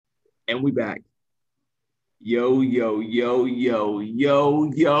And we back. Yo, yo, yo, yo, yo,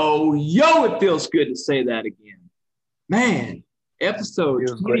 yo, yo. It feels good to say that again. Man, episode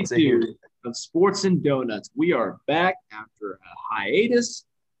 22 of Sports and Donuts. We are back after a hiatus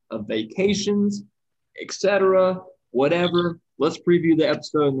of vacations, etc., whatever. Let's preview the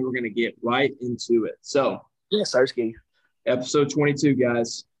episode, and then we're going to get right into it. So, yes, Sarsky. Episode 22,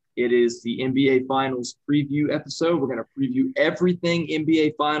 guys. It is the NBA Finals preview episode. We're going to preview everything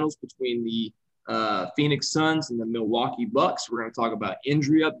NBA Finals between the Phoenix Suns and the Milwaukee Bucks. We're going to talk about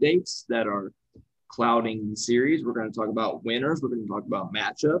injury updates that are clouding the series. We're going to talk about winners. We're going to talk about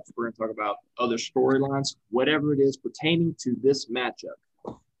matchups. We're going to talk about other storylines, whatever it is pertaining to this matchup.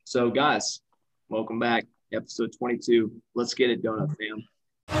 So, guys, welcome back. Episode 22. Let's get it, Donut fam.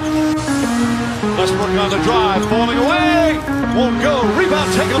 Westbrook on the drive, falling away. Won't go.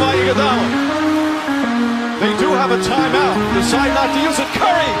 Rebound taken by Iguodala. They do have a timeout. Decide not to use it.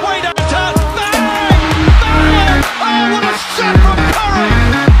 Curry, way downtown. Bang! Bang! Oh, what a shot from Curry!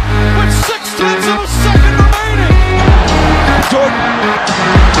 With 0.6 of a second remaining. Jordan,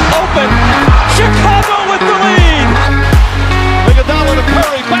 open. Chicago with the lead. Iguodala to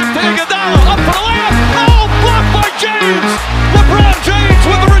Curry, back to Iguodala, up for the layup. Oh, blocked by James. LeBron James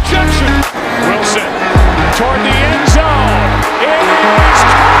with the rejection. Wilson toward the end zone. It is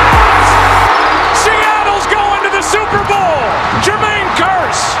caught. Seattle's going to the Super Bowl. Jermaine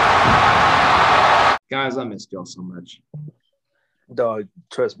Kearse. Guys, I missed y'all so much. Dog,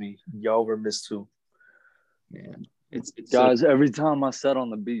 trust me, y'all were missed too. Man, it's guys. So- every time I sat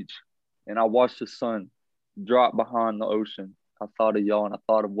on the beach and I watched the sun drop behind the ocean, I thought of y'all and I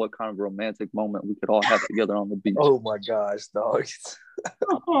thought of what kind of romantic moment we could all have together on the beach. Oh my gosh, dog.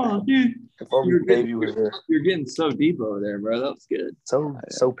 Oh, dude. If only baby was there. You're getting so deep over there, bro. That was good. So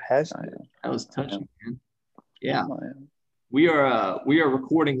passionate. That was touching, man. Yeah. We are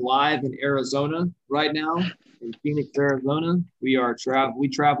recording live in Arizona right now, in Phoenix, Arizona. We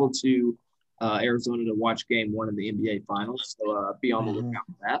traveled to Arizona to watch Game 1 of the NBA Finals. So be on the lookout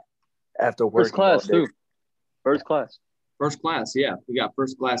for that. After work, first class too. First class. First class, yeah. We got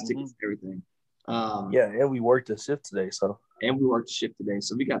first class tickets and everything. Yeah, and we worked a shift today, so. And we worked a shift today,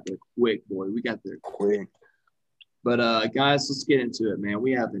 so we got there quick, boy. We got there quick. But, guys, let's get into it, man.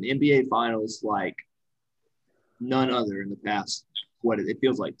 We have an NBA Finals like none other in the past, it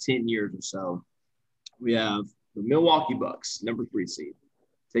feels like 10 years or so. We have the Milwaukee Bucks, number 3 seed,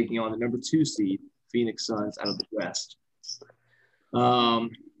 taking on the number 2 seed, Phoenix Suns out of the West.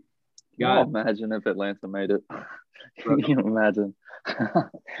 Imagine if Atlanta made it. Can you imagine?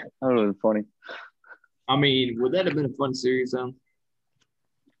 That would have been funny. I mean, would that have been a fun series, though?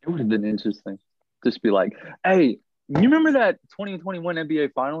 It would have been interesting. Just be like, hey, you remember that 2021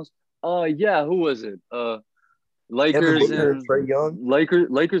 NBA Finals? Yeah, who was it? Lakers and Trae Young?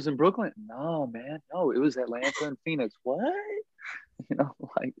 Lakers and Brooklyn? No, man. No, it was Atlanta and Phoenix. What? You know,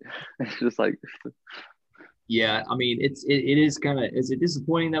 like, it's just like – yeah, I mean, it is kind of – is it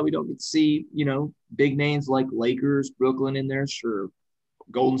disappointing that we don't get to see, big names like Lakers, Brooklyn in there? Sure.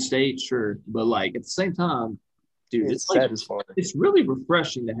 Golden State, sure. But, like, at the same time, dude, it's satisfying. It's really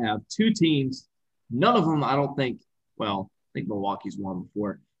refreshing to have 2 teams. None of them, I don't think – well, I think Milwaukee's won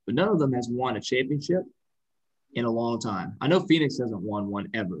before. But none of them has won a championship in a long time. I know Phoenix hasn't won one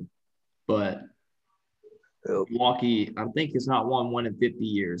ever. But Milwaukee, I think, has not won one in 50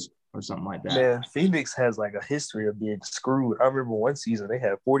 years. Or something like that. Man, Phoenix has like a history of being screwed. I remember one season they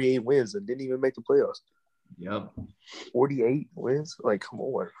had 48 wins and didn't even make the playoffs. Yep. 48 wins? Like, come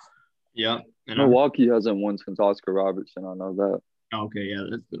on. Yep. And Milwaukee hasn't won since Oscar Robertson. I know that. Okay, yeah,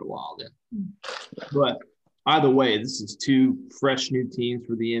 that's been a while then. But either way, this is 2 fresh new teams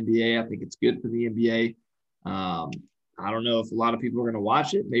for the NBA. I think it's good for the NBA. I don't know if a lot of people are going to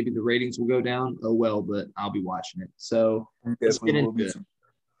watch it. Maybe the ratings will go down. Oh, well, but I'll be watching it. So let's get into it.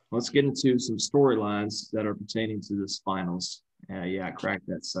 Let's get into some storylines that are pertaining to this finals. Yeah, crack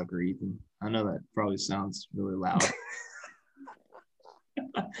that sucker, Ethan. I know that probably sounds really loud.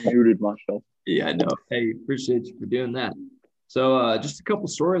 Muted myself. Yeah, I know. Hey, appreciate you for doing that. So just a couple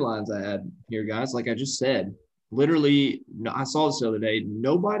storylines I had here, guys. Like I just said, literally, I saw this the other day.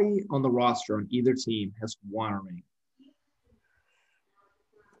 Nobody on the roster on either team has won a ring.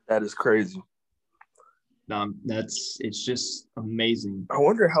 That is crazy. It's just amazing. I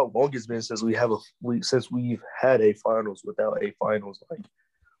wonder how long it's been since we've had a finals without a finals like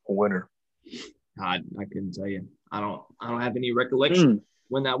a winner. I couldn't tell you. I don't have any recollection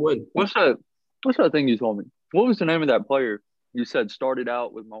when that would. What's that thing you told me? What was the name of that player you said started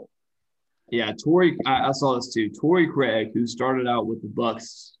out with Mo? Yeah, Torrey. I saw this too. Torrey Craig, who started out with the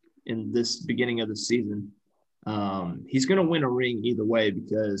Bucks in this beginning of the season, He's going to win a ring either way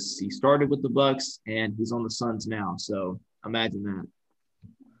because he started with the Bucks and he's on the Suns now. So imagine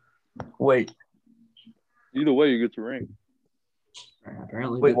that. Wait, Either way, you get the ring.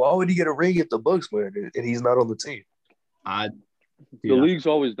 Apparently, why would he get a ring if the Bucks win and he's not on the team? The league's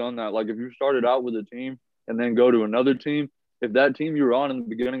always done that. Like, if you started out with a team and then go to another team, if that team you were on in the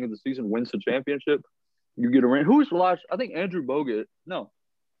beginning of the season wins the championship, you get a ring. Who was the last? I think Andrew Bogut. No,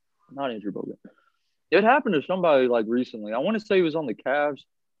 not Andrew Bogut. It happened to somebody, like, recently. I want to say he was on the Cavs,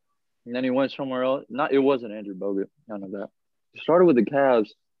 and then he went somewhere else. It wasn't Andrew Bogut. None of that. He started with the Cavs,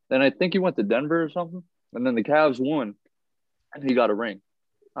 then I think he went to Denver or something, and then the Cavs won, and he got a ring.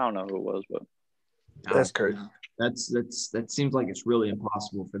 I don't know who it was, but that's crazy. That seems like it's really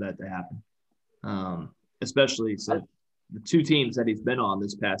impossible for that to happen. Especially so the two teams that he's been on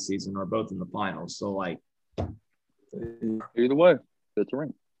this past season are both in the finals. So, like, either way, it's a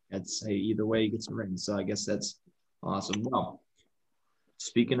ring. I'd say either way he gets a ring. So I guess that's awesome. Well,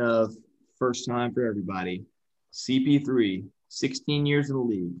 speaking of first time for everybody, CP3, 16 years in the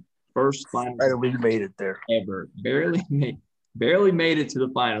league, first finals Finally made it there. ever. Barely made it to the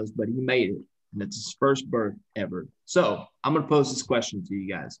finals, but he made it. And it's his first berth ever. So I'm going to pose this question to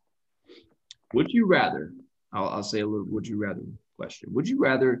you guys. Would you rather, I'll say a little would you rather question. Would you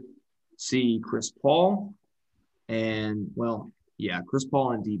rather see Chris Paul and, Chris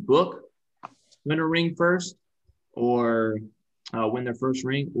Paul and D Book win a ring first, or win their first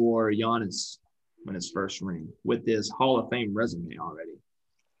ring, or Giannis win his first ring with his Hall of Fame resume already?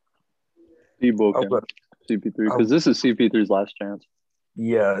 D-Book and CP3, because this is CP3's last chance.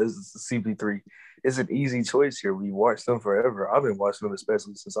 Yeah, this is CP3. It's an easy choice here. We watched them forever. I've been watching them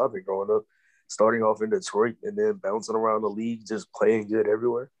especially since I've been growing up, starting off in Detroit and then bouncing around the league, just playing good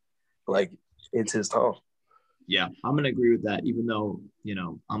everywhere. Like, it's his time. Yeah, I'm going to agree with that, even though,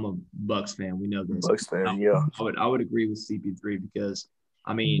 I'm a Bucks fan. We know this. Bucks fan, yeah. I would agree with CP3 because,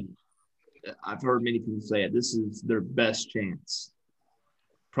 I mean, I've heard many people say it. This is their best chance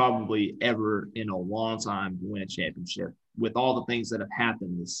probably ever in a long time to win a championship with all the things that have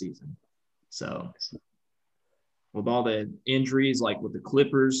happened this season. So with all the injuries, like with the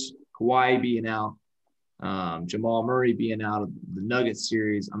Clippers, Kawhi being out, Jamal Murray being out of the Nuggets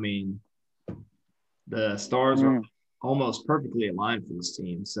series, I mean, the stars are almost perfectly aligned for this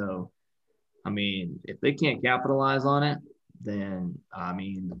team. So, I mean, if they can't capitalize on it, then, I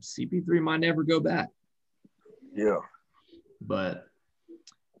mean, CP3 might never go back. Yeah. But,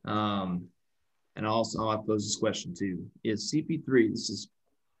 and also I pose this question too: is CP3? It's just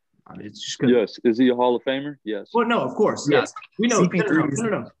gonna, yes. Is he a Hall of Famer? Yes. Well, no, of course, yes. We know.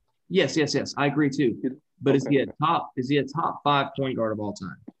 CP3 No. Yes. I agree too. But is he a top 5 point guard of all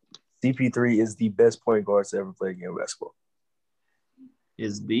time? CP3 is the best point guard to ever play a game of basketball.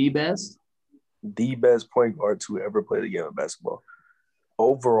 Is the best? The best point guard to ever play the game of basketball.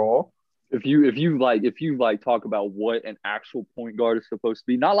 Overall, if you talk about what an actual point guard is supposed to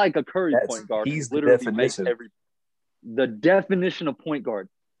be, not like a Curry point guard. He's the definition. The definition of point guard.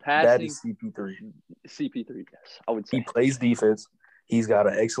 Passing. That is CP3. CP3, yes, I would say. He plays defense. He's got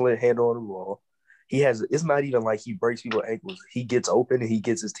an excellent handle on the ball. It's not even like he breaks people's ankles. He gets open and he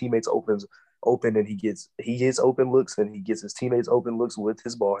gets his teammates open and he gets open looks and he gets his teammates open looks with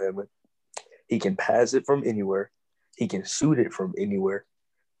his ball handling. He can pass it from anywhere. He can shoot it from anywhere.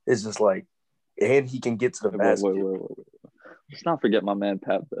 It's just like, and he can get to the basket. Wait. Let's not forget my man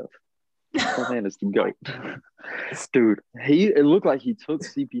Pat Bev. That man is the GOAT. Dude, it looked like he took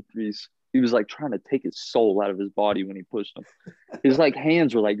CP3's. He was like trying to take his soul out of his body when he pushed him. His like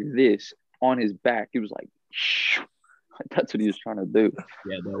hands were like this on his back. He was like, shh. That's what he was trying to do.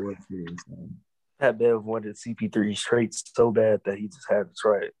 Yeah, that was pretty insane. Pat Bev wanted CP3 straight so bad that he just had to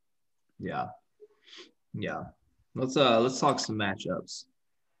try it. Yeah. Let's talk some matchups.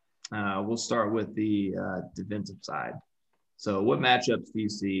 We'll start with the defensive side. So what matchups do you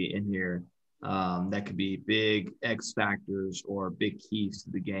see in here that could be big X factors or big keys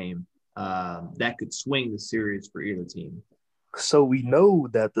to the game that could swing the series for either team? So we know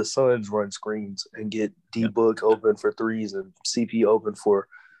that the Suns run screens and get D-Book open for threes and CP open for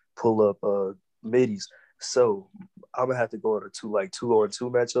pull-up middies. So I'm going to have to go on a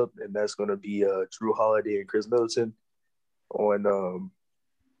 2-on-2 matchup, and that's going to be Drew Holiday and Chris Middleton on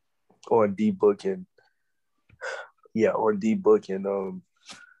D-Book and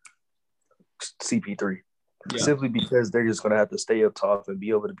CP3. Yeah. Simply because they're just going to have to stay up top and be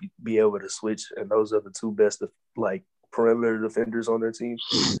able to switch, and those are the two best perimeter defenders on their team.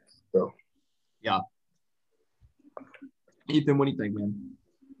 So, yeah. Ethan, what do you think, man?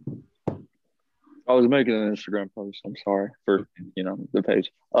 I was making an Instagram post. I'm sorry for the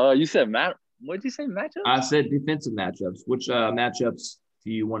page. You said What did you say, matchups? I said defensive matchups. Which matchups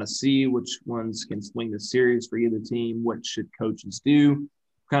do you want to see? Which ones can swing the series for either team? What should coaches do?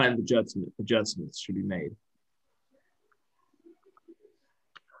 What kind of adjustments should be made?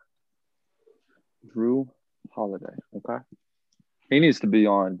 Drew Holiday. Okay. He needs to be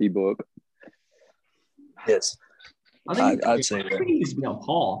on D-Book. Yes. I'd say that. I think he needs to be on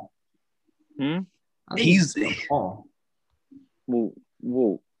Paul. I think He's on Paul.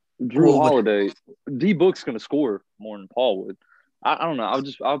 Well, Drew Holiday, D-Book's going to score more than Paul would. I don't know.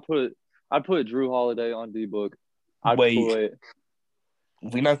 I'd put Drew Holiday on D-Book. We're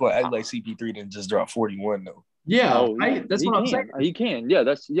not going to act like CP3 didn't just drop 41 though. Yeah, that's what I'm saying. He can. Yeah,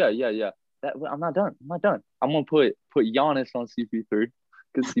 yeah. I'm not done. I'm gonna put Giannis on CP3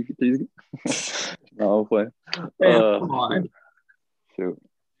 because CP3's no, I'll play. Come on. Shoot.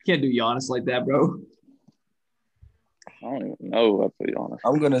 You can't do Giannis like that, bro. I don't even know. I'll put Giannis.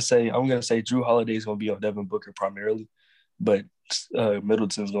 I'm gonna say Drew Holiday is gonna be on Devin Booker primarily, but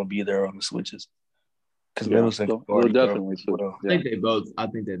Middleton's gonna be there on the switches because Middleton will definitely. I think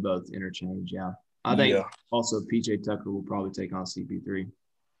they both interchange. Yeah, I think also PJ Tucker will probably take on CP3.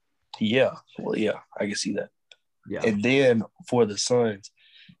 Yeah, well, yeah, I can see that. Yeah, and then for the Suns,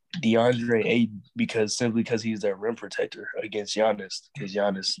 DeAndre Ayton because he's their rim protector against Giannis because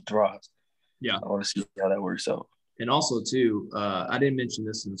Giannis draws. Yeah, I want to see how that works out. And also too, I didn't mention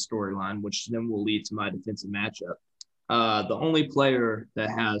this in the storyline, which then will lead to my defensive matchup. The only player that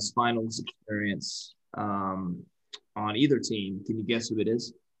has finals experience on either team, can you guess who it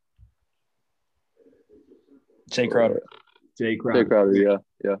is? Jay Crowder. Jay Crowder, yeah.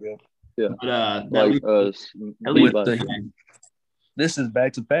 But, this is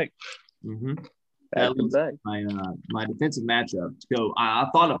back to back. Mm-hmm. Back to back. My defensive matchup. So I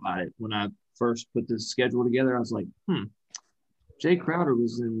thought about it when I first put this schedule together. I was like, Jay Crowder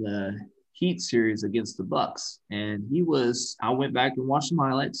was in the Heat series against the Bucks, and I went back and watched some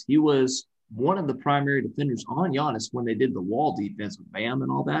highlights. He was one of the primary defenders on Giannis when they did the wall defense with Bam and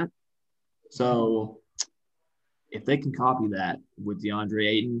all that. So if they can copy that with DeAndre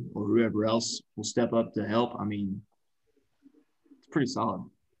Ayton or whoever else will step up to help, I mean, it's pretty solid.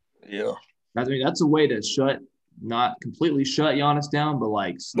 Yeah. I mean, that's a way to not completely shut Giannis down, but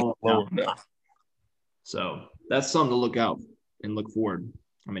like slow him down. So that's something to look out and look forward.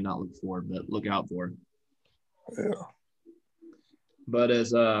 I mean, not look forward, but look out for. Yeah. But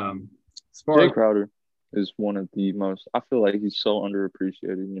as far Jay Crowder is one of the most – I feel like he's so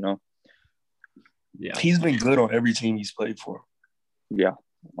underappreciated, you know? Yeah, he's been good on every team he's played for. Yeah.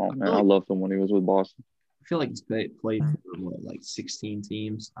 Oh, man, I loved him when he was with Boston. I feel like he's played for, like 16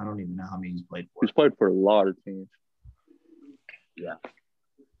 teams? I don't even know how many he's played for. He's played for a lot of teams. Yeah.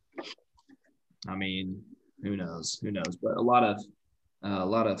 I mean, who knows? But a lot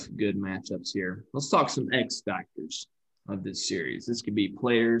of good matchups here. Let's talk some X factors of this series. This could be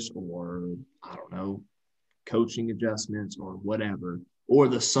players or, I don't know, coaching adjustments or whatever. Or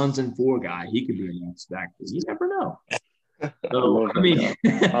the Suns and 4 guy. He could be an X factor. You never know. So,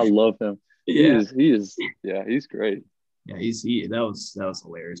 I love him. Yeah. He is. Yeah, he's great. Yeah, that was a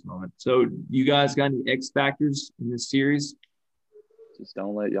hilarious moment. So, you guys got any X factors in this series? Just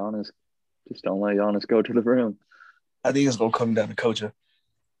don't let Giannis go to the rim. I think it's gonna come down to coaching.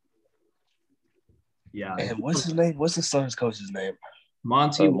 Yeah. And what's his name? What's the Suns coach's name?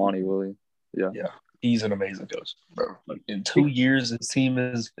 Monty Williams. Yeah. Yeah. He's an amazing coach, bro. Like in 2 years, his team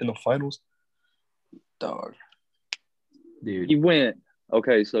is in the finals. Dog. Dude. He went.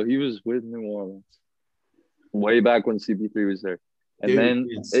 Okay, so he was with New Orleans way back when CP3 was there. And then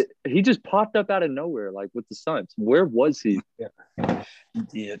he just popped up out of nowhere, like with the Suns. Where was he? Yeah. He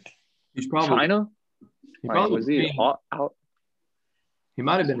did. He's probably China? Was he out? He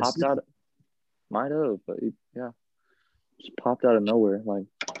might have been popped out. Might have, but just popped out of nowhere. Like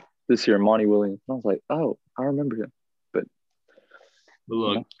this year, Monty Williams. I was like, oh, I remember him. But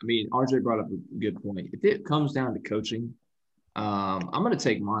look, I mean, RJ brought up a good point. If it comes down to coaching, I'm going to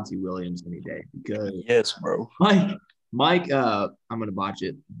take Monty Williams any day because yes, bro. Mike, I'm going to botch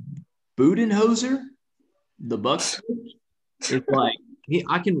it. Budenholzer, the Bucks, it's like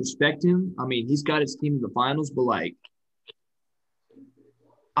I can respect him. I mean, he's got his team in the finals, but like,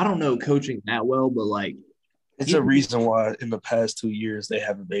 I don't know coaching that well, but like, it's a reason why in the past 2 years they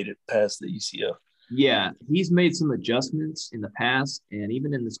haven't made it past the ECF. Yeah, he's made some adjustments in the past, and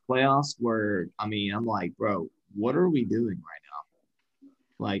even in this playoffs, where I mean, I'm like, bro, what are we doing right now?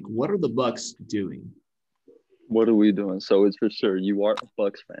 Like, what are the Bucks doing? What are we doing? So it's for sure you are a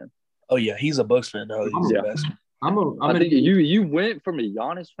Bucks fan. Oh yeah, he's a Bucks fan now. I think you went from a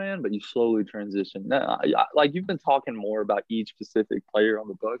Giannis fan, but you slowly transitioned. Like you've been talking more about each specific player on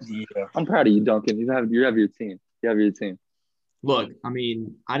the Bucks. Yeah. I'm proud of you, Duncan. You have your team. You have your team. Look, I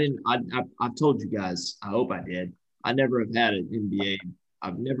mean, I've told you guys. I hope I did. I never have had an NBA.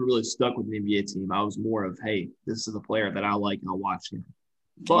 I've never really stuck with an NBA team. I was more of, hey, this is a player that I like. I'll watch him.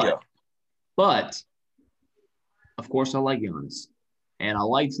 But of course, I like Giannis, and I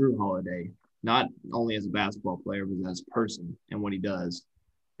like Drew Holiday. Not only as a basketball player, but as a person and what he does.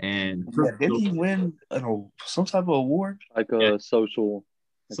 And didn't he win some type of award? Like a social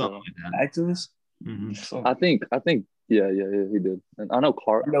something like that. Activist? Mm-hmm. I think yeah, he did. And I know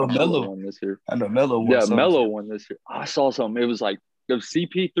Melo won this year. I know Melo won. Yeah, Melo won this year. I saw something. It was like if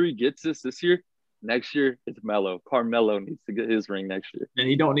CP3 gets this year, next year it's Melo. Carmelo needs to get his ring next year. And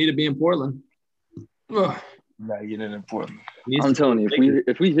he don't need to be in Portland. Not getting in Portland. I'm telling you,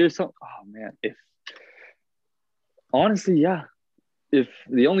 if we hear something, oh man, honestly, yeah. If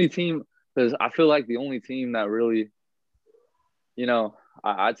the only team, because I feel like the only team that really,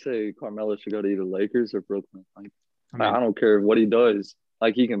 I'd say Carmelo should go to either Lakers or Brooklyn. Like, I don't care what he does.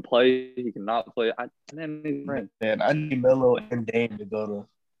 Like, he can play, he can not play. Man, I need Melo and Dame to go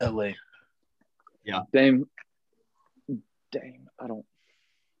to LA. Yeah. Dame, I don't.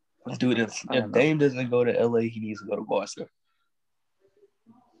 Dude, if Dame doesn't go to LA, he needs to go to Boston.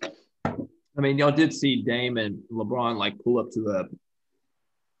 I mean, y'all did see Dame and LeBron like pull up to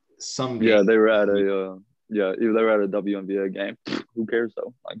some game. Yeah, they were at a WNBA game. Who cares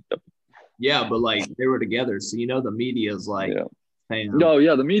though? Like, yeah, but like they were together, so the media's like, no,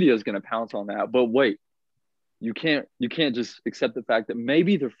 yeah, the media is gonna pounce on that. But wait, you can't just accept the fact that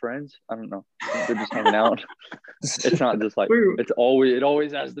maybe they're friends. I don't know. They're just hanging out. It's not just like it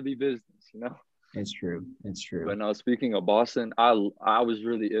always has to be business, It's true. But no, speaking of Boston, I was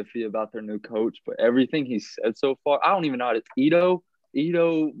really iffy about their new coach, but everything he said so far, I don't even know how to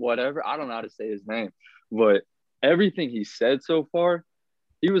Ito, whatever. I don't know how to say his name, but everything he said so far,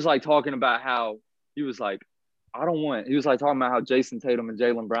 he was like talking about how he was like talking about how Jason Tatum and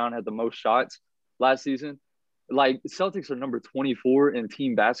Jaylen Brown had the most shots last season. Like, the Celtics are number 24 in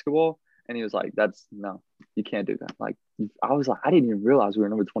team basketball. And he was like, no, you can't do that. Like, I was like, I didn't even realize we were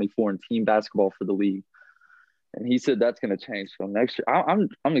number 24 in team basketball for the league. And he said that's going to change. So next year,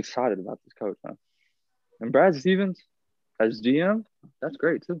 I'm excited about this coach, man. And Brad Stevens as GM, that's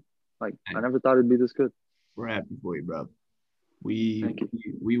great too. Like, I never thought it'd be this good. We're happy for you, bro. We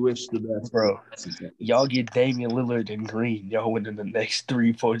wish the best, bro. Y'all get Damian Lillard and Green, y'all winning the next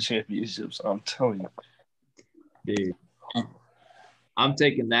 3-4 championships. I'm telling you, dude. I'm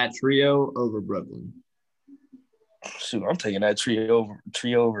taking that trio over Brooklyn. Shoot, I'm taking that trio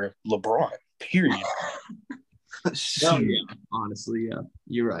over LeBron. Period. Oh, yeah. Honestly, yeah.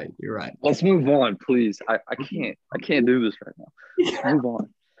 You're right. Let's move on, please. I can't do this right now. Let's move on.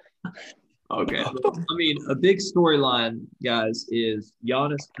 Okay. I mean, a big storyline, guys, is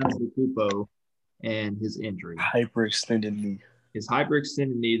Giannis Antetokounmpo and his injury. Hyperextended knee. His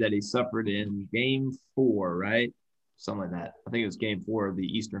hyperextended knee that he suffered in Game 4, right? Something like that. I think it was Game 4 of the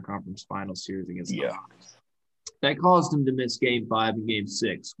Eastern Conference Finals series against the Bucks. That caused him to miss Game 5 and Game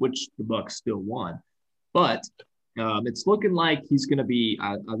 6, which the Bucks still won. But it's looking like he's going to be –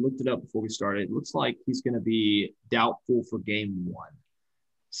 I looked it up before we started. It looks like he's going to be doubtful for Game 1.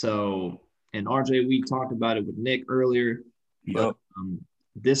 So – and RJ, we talked about it with Nick earlier. But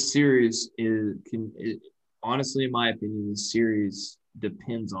this series honestly, in my opinion, this series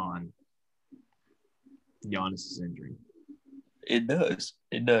depends on Giannis's injury. It does.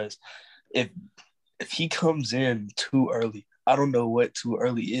 If he comes in too early, I don't know what too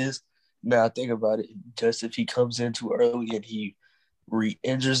early is. Now I think about it, just if he comes in too early and he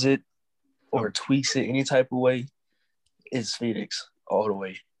re-injures it or tweaks it any type of way, it's Phoenix all the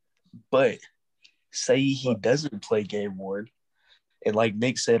way. But say he doesn't play Game 1, and like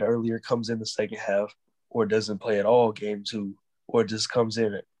Nick said earlier, comes in the second half or doesn't play at all Game 2, or just comes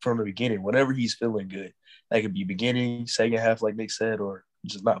in from the beginning, whenever he's feeling good. That could be beginning, second half, like Nick said, or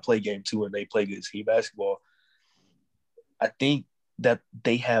just not play Game 2 and they play good team basketball. I think that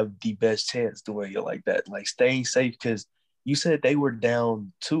they have the best chance doing it like that, like staying safe, because you said they were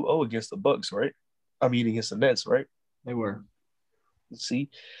down 2-0 against the Bucks, right? I mean, against the Nets, right? They were. See,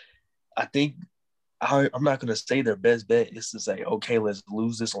 I think I'm not going to say their best bet is to say, okay, let's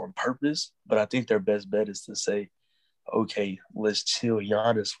lose this on purpose. But I think their best bet is to say, okay, let's chill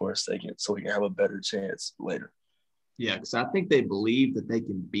Giannis for a second so we can have a better chance later. Yeah, because I think they believe that they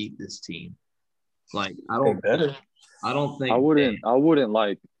can beat this team. Like, I don't think I wouldn't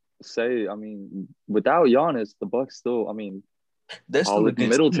like say, I mean, without Giannis, the Bucks still, I mean, they're still a good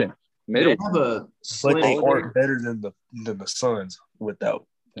Middleton. Team. Middle. They have a But they slight- aren't better than the Suns without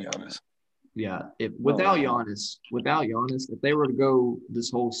Giannis. Yeah, without Giannis, if they were to go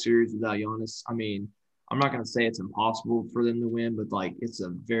this whole series without Giannis, I mean, I'm not going to say it's impossible for them to win, but like it's a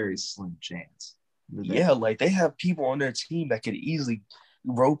very slim chance. Yeah, like they have people on their team that could easily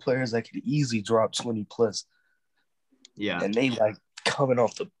role players that could easily drop 20 plus. Yeah, and they like coming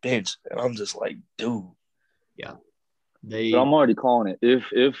off the bench, and I'm just like, dude. Yeah, But I'm already calling it.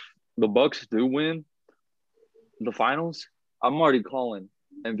 If the Bucks do win the finals, I'm already calling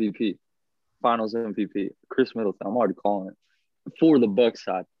MVP, Finals MVP, Chris Middleton. I'm already calling it for the Bucks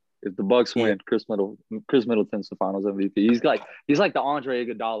side. If the Bucks win, Chris Middleton's the Finals MVP. He's like the Andre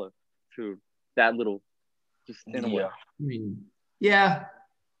Iguodala to that little, just in a way. I mean, yeah,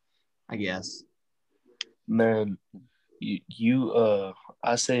 I guess. Man,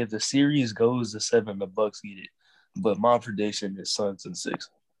 I say if the series goes to 7, the Bucks get it. But my prediction is Suns in 6.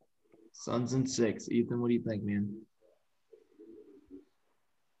 Suns in 6. Ethan, what do you think, man?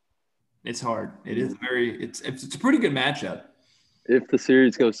 It's hard. It is it's a pretty good matchup. If the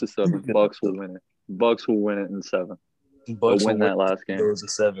series goes to 7, Bucks will win it. Bucks will win it in 7. Bucks will win that last game. Goes to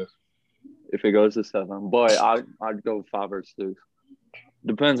 7. If it goes to 7, but I'd go 5 or 6.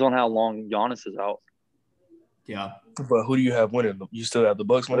 Depends on how long Giannis is out. Yeah. But who do you have winning? You still have the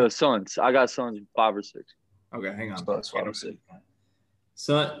Bucks winning? Suns. I got Suns 5 or 6. Okay, hang on. Suns 5 or 6.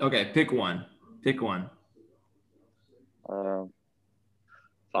 Okay, pick one. 5.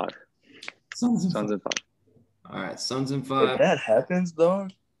 Suns in 5. All right, Suns in 5. If that happens,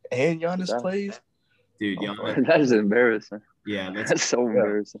 dog, and Giannis plays, dude, Giannis. That is embarrassing. Yeah, that's so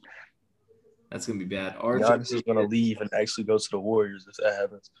embarrassing. That's gonna be bad. Giannis is gonna leave and actually go to the Warriors if that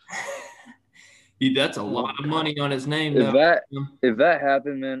happens. That's a lot of money on his name. If that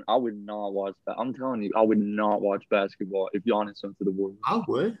happened, man, I would not watch that. I'm telling you, I would not watch basketball if Giannis went to the Warriors. I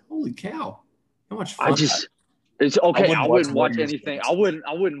would. Holy cow! How much fun! It's okay. I wouldn't watch Warriors anything. games.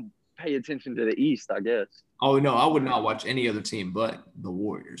 I wouldn't pay attention to the East, I guess. Oh no, I would not watch any other team but the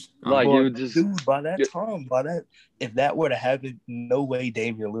Warriors. Like it would just dude, if that were to happen, no way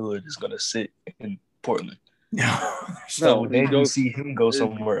Damian Lillard is gonna sit in Portland. No, then you see him go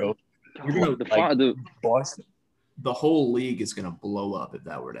somewhere else. Boston. The whole league is gonna blow up if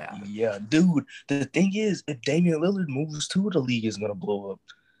that were to happen. Yeah, dude. The thing is, if Damian Lillard moves to the league is gonna blow up.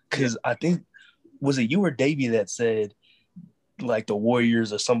 Because I think was it you or Davey that said like the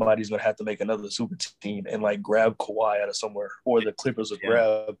Warriors or somebody's gonna have to make another super team and like grab Kawhi out of somewhere, or the Clippers will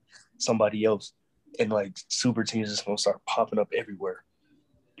grab somebody else, and like super teams is gonna start popping up everywhere.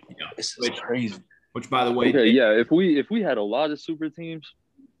 Yeah, it's crazy. Which, by the way, if we had a lot of super teams,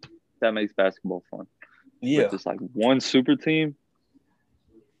 that makes basketball fun. Yeah, but just like one super team,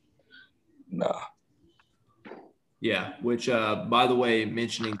 nah. Yeah, which, by the way,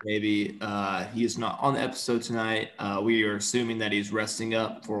 mentioning Davey, he is not on the episode tonight. We are assuming that he's resting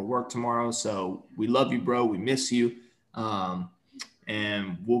up for work tomorrow. So we love you, bro. We miss you.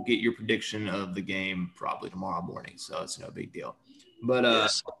 And we'll get your prediction of the game probably tomorrow morning. So it's no big deal. But,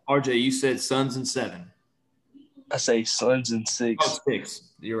 yes. RJ, you said Suns in 7. I say Suns in 6. Oh, 6.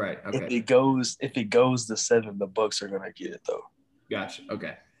 You're right. Okay. If it goes to 7, the Bucks are going to get it, though. Gotcha.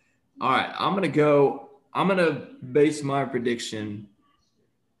 Okay. All right. I'm going to base my prediction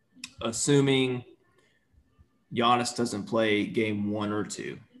assuming Giannis doesn't play game 1 or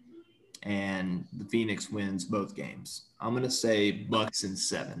 2 and the Phoenix wins both games. I'm going to say Bucks in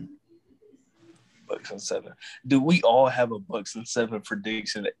 7. Bucks in 7. Do we all have a Bucks in 7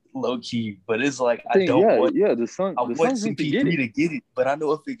 prediction, low key? But it's like I want CP3 to get it, but I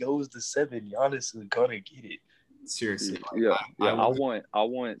know if it goes to 7, Giannis is gonna get it. Seriously, I want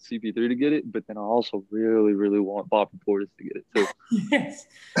CP3 to get it, but then I also really, really want Bobby Portis to get it too. Yes.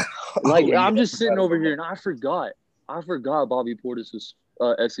 I'm just sitting over here and I forgot Bobby Portis was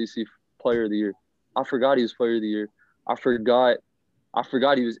SEC Player of the Year. I forgot he was Player of the Year. I forgot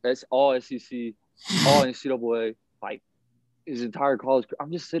he was all SEC, all NCAA, like his entire college.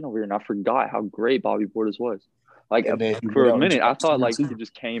 I'm just sitting over here and I forgot how great Bobby Portis was. Like for a minute, I thought like he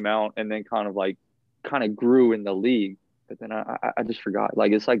just came out and then kind of grew in the league, but then I just forgot.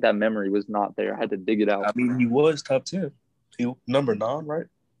 Like it's like that memory was not there. I had to dig it out. I mean, he was top 10. He number 9, right?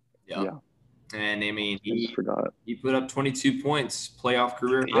 Yeah. And I mean, he forgot. He put up 22 points, playoff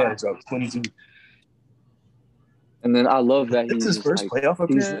career. Yeah, it's up 22. And then I love that he's his first playoff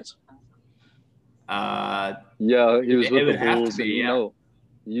appearance. Yeah, he was with the Bulls.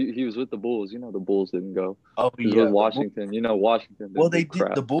 He was with the Bulls. You know, the Bulls didn't go. Oh, he was with Washington. You know, Washington. Well, they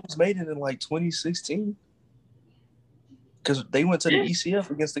did. The Bulls made it in like 2016 because they went to the ECF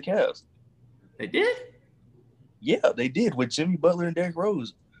against the Cavs. They did? Yeah, they did with Jimmy Butler and Derrick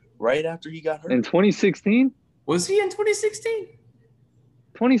Rose. right after he got hurt. In 2016? Was he in 2016?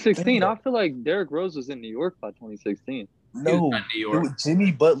 2016. I feel like Derrick Rose was in New York by 2016. No, New York. it was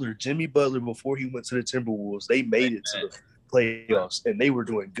Jimmy Butler. Jimmy Butler, before he went to the Timberwolves, they made it to the playoffs, and they were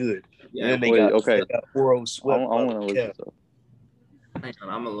doing good. Yeah. And then they got 4-0 swept. I want to look this up. Hang on,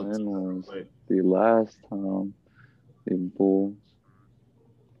 I'm going to look this up. The last time the Bulls.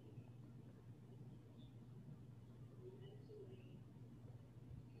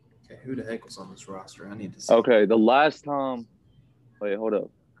 Okay, who the heck was on this roster? I need to see. Okay, the last time – wait, hold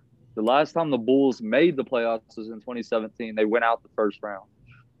up. The last time the Bulls made the playoffs was in 2017. They went out the first round.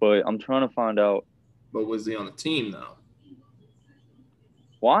 But I'm trying to find out. But was he on the team, though?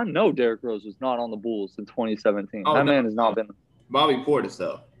 Well, I know Derrick Rose was not on the Bulls in 2017. Oh, that man has not been – Bobby Portis,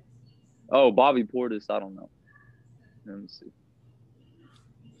 though. Oh, Bobby Portis. I don't know. Let me see.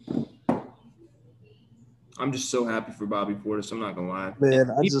 I'm just so happy for Bobby Portis. I'm not going to lie.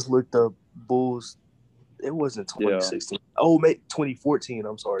 Man, I just looked up Bulls. It wasn't 2016. Yeah. Oh, 2014.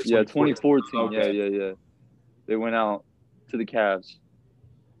 I'm sorry. 2014. Okay. Yeah. They went out to the Cavs.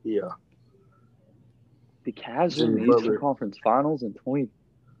 Yeah. The Cavs were in the Eastern Conference Finals in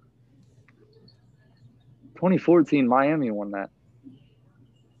 2014. Miami won that.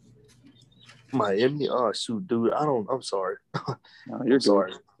 Miami? Oh, shoot, dude. I'm sorry. No, you're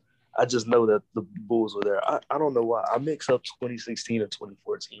sorry. I just know that the Bulls were there. I don't know why. I mix up 2016 and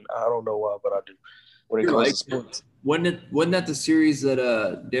 2014. I don't know why, but I do. When it comes to sports. Wasn't that the series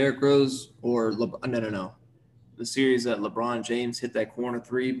that Derrick Rose or no. The series that LeBron James hit that corner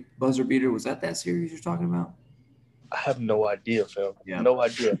three buzzer beater? Was that series you're talking about? I have no idea, Phil. Yeah. No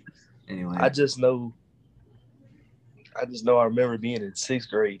idea. Anyway. I just know I remember being in 6th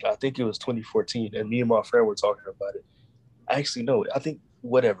grade. I think it was 2014, and me and my friend were talking about it. Actually, no, I think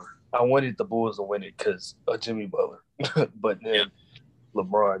whatever. I wanted the Bulls to win it because of Jimmy Butler. But then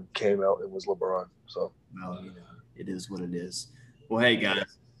LeBron came out and was LeBron. So it is what it is. Well, hey,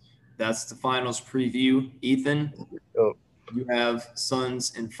 guys, that's the finals preview. Ethan, you have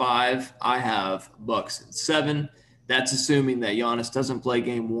Suns in 5. I have Bucks in 7. That's assuming that Giannis doesn't play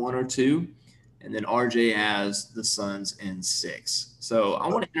game 1 or 2. And then RJ has the Suns in 6. So I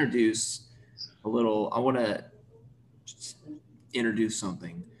want to introduce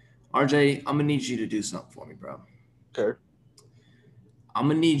something. RJ, I'm going to need you to do something for me, bro. Okay. I'm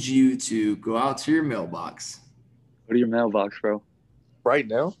going to need you to go out to your mailbox. Go to your mailbox, bro. Right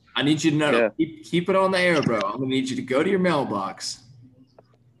now? I need you to know. Yeah. Keep it on the air, bro. I'm going to need you to go to your mailbox.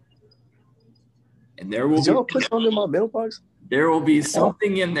 And there will put something in my mailbox? There will be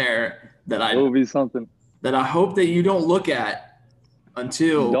something in there that I hope that you don't look at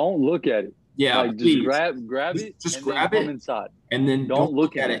until. Don't look at it. Yeah, like just grab it. Just grab it inside, and then don't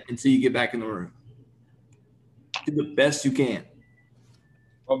look at it until you get back in the room. Do the best you can.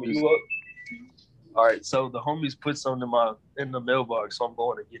 Homie, you up? All right, so the homies put something in the mailbox, so I'm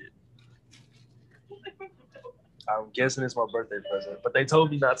going to get it. I'm guessing it's my birthday present, but they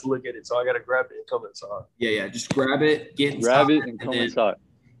told me not to look at it, so I got to grab it and come inside. Yeah, just grab it, and come inside.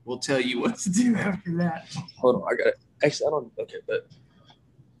 We'll tell you what to do after that. Hold on, I got it. Actually, I don't. Okay, but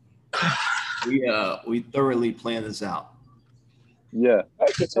we thoroughly planned this out. Yeah, I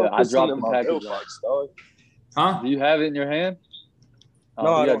dropped the package. Dog. Huh? Do you have it in your hand?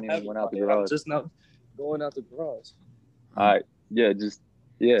 No, I don't have it. Went out the garage. Just not going out the garage. All right. Yeah,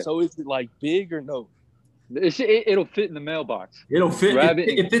 So is it like big or no? It'll fit in the mailbox. It'll fit.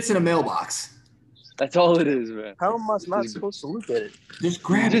 It fits in a mailbox. That's all it is, man. How am I not supposed to look at it? Just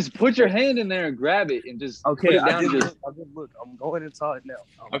grab it. Just put your hand in there and grab it and just put it down. I didn't look. I'm going inside now.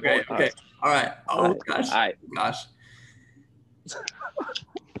 Okay. All right. Oh, gosh. All right. Gosh.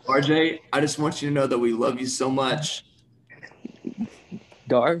 RJ, I just want you to know that we love you so much.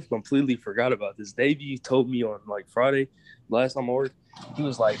 Dog, I completely forgot about this. Davey told me on like Friday, last time I worked, he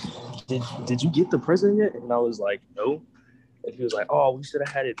was like, did you get the present yet? And I was like, no. And he was like, oh, we should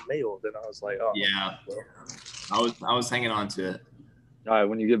have had it mailed. And I was like, oh. Yeah. I was hanging on to it. All right,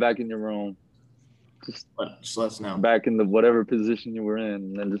 when you get back in your room, just let us know. Back in the whatever position you were in,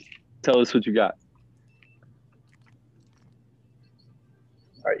 and then just tell us what you got.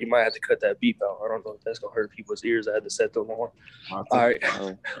 All right, you might have to cut that beep out. I don't know if that's going to hurt people's ears. I had to set them on. All right.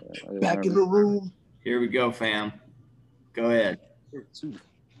 Back in the room. Here we go, fam. Go ahead.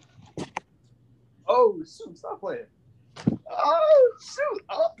 Oh, shoot. Stop playing. Oh, shoot.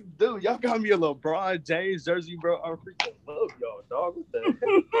 Oh, dude, y'all got me a LeBron James jersey, bro. I freaking love y'all, dog. What the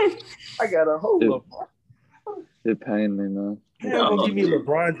heck? I got a whole LeBron. It pained me, man. Yeah, gonna give me a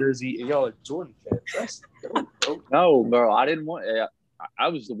LeBron jersey and y'all a Jordan fan. That's dope, bro. No, bro. I didn't want – I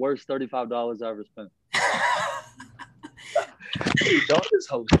was the worst $35 I ever spent. Hey, dog, this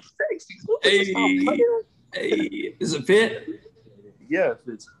hoe is sexy. Hey, does it fit? Yeah, it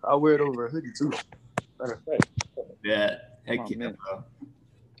fits. I'll wear it over a hoodie too. Matter of fact. Yeah, heck yeah, man. bro.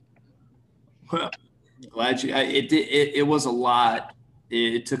 Well, glad you. It was a lot.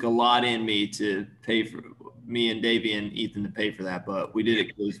 It took a lot in me to pay for me and Davey and Ethan to pay for that, but we did it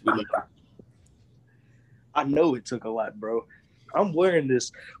because we looked. I know it took a lot, bro. I'm wearing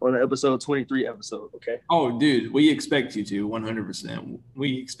this on the episode 23 episode, okay? Oh, dude, we expect you to 100%.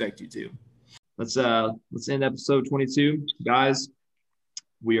 We expect you to. Let's end episode 22, guys.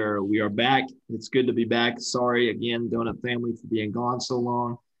 We are back. It's good to be back. Sorry again, Donut family, for being gone so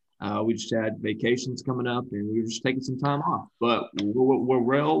long. We just had vacations coming up, and we were just taking some time off. But we're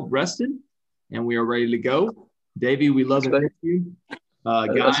well rested, and we are ready to go. Davey, we love to meet you.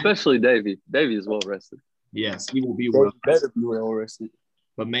 Guys, Especially Davey. Davey is well rested. yes, he will be well better be well rested.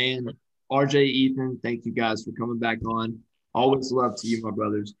 But man, RJ, Ethan, thank you guys for coming back on. Always love to you, my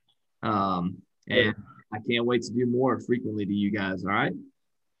brothers. And I can't wait to do more frequently to you guys. All right.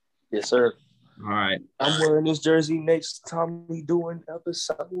 Yes, sir. All right. I'm wearing this jersey next time we do an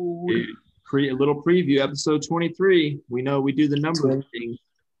episode. Dude, a little preview, episode 23. We know we do the number thing.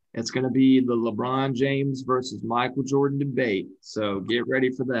 It's going to be the LeBron James versus Michael Jordan debate. So get ready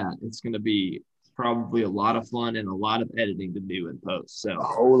for that. It's going to be probably a lot of fun and a lot of editing to do in post. So a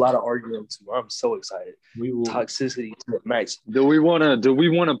whole lot of arguing too. I'm so excited. We will toxicity to the max. Do we want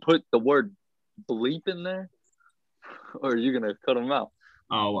to put the word bleep in there, or are you gonna cut them out?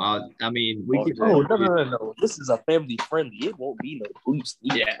 Oh, I mean, we could. Oh, no. This is a family friendly. It won't be no bleeps.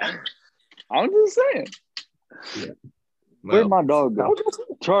 Yeah, I'm just saying. Yeah. Where'd my dog go?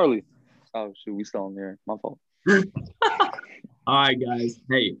 Charlie. Oh shoot, we still on there. My fault. All right, guys.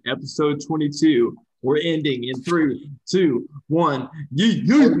 Hey, episode 22. We're ending in 3, 2, 1.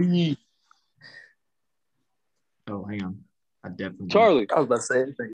 Yee. Oh, hang on. I definitely. Charlie. I was about to say anything.